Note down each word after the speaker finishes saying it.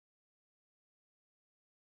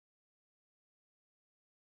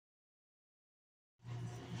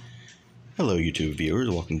Hello YouTube viewers,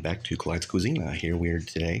 welcome back to Clyde's Cuisine. Here we are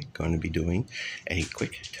today going to be doing a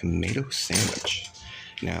quick tomato sandwich.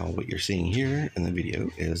 Now what you're seeing here in the video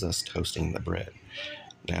is us toasting the bread.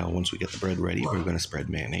 Now once we get the bread ready, we're going to spread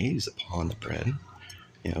mayonnaise upon the bread,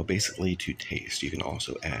 basically to taste. You can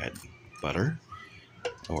also add butter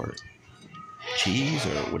or cheese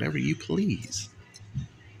or whatever you please.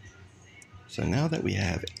 So now that we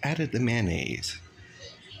have added the mayonnaise,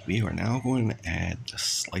 we are now going to add the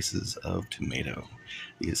slices of tomato.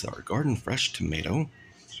 These are garden fresh tomato,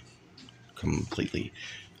 completely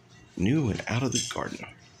new and out of the garden.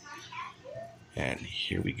 And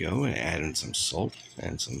here we go, and add in some salt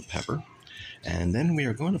and some pepper. And then we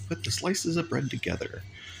are going to put the slices of bread together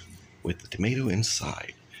with the tomato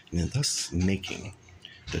inside, and then thus making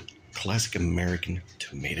the classic American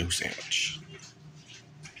tomato sandwich.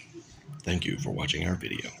 Thank you for watching our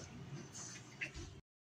video.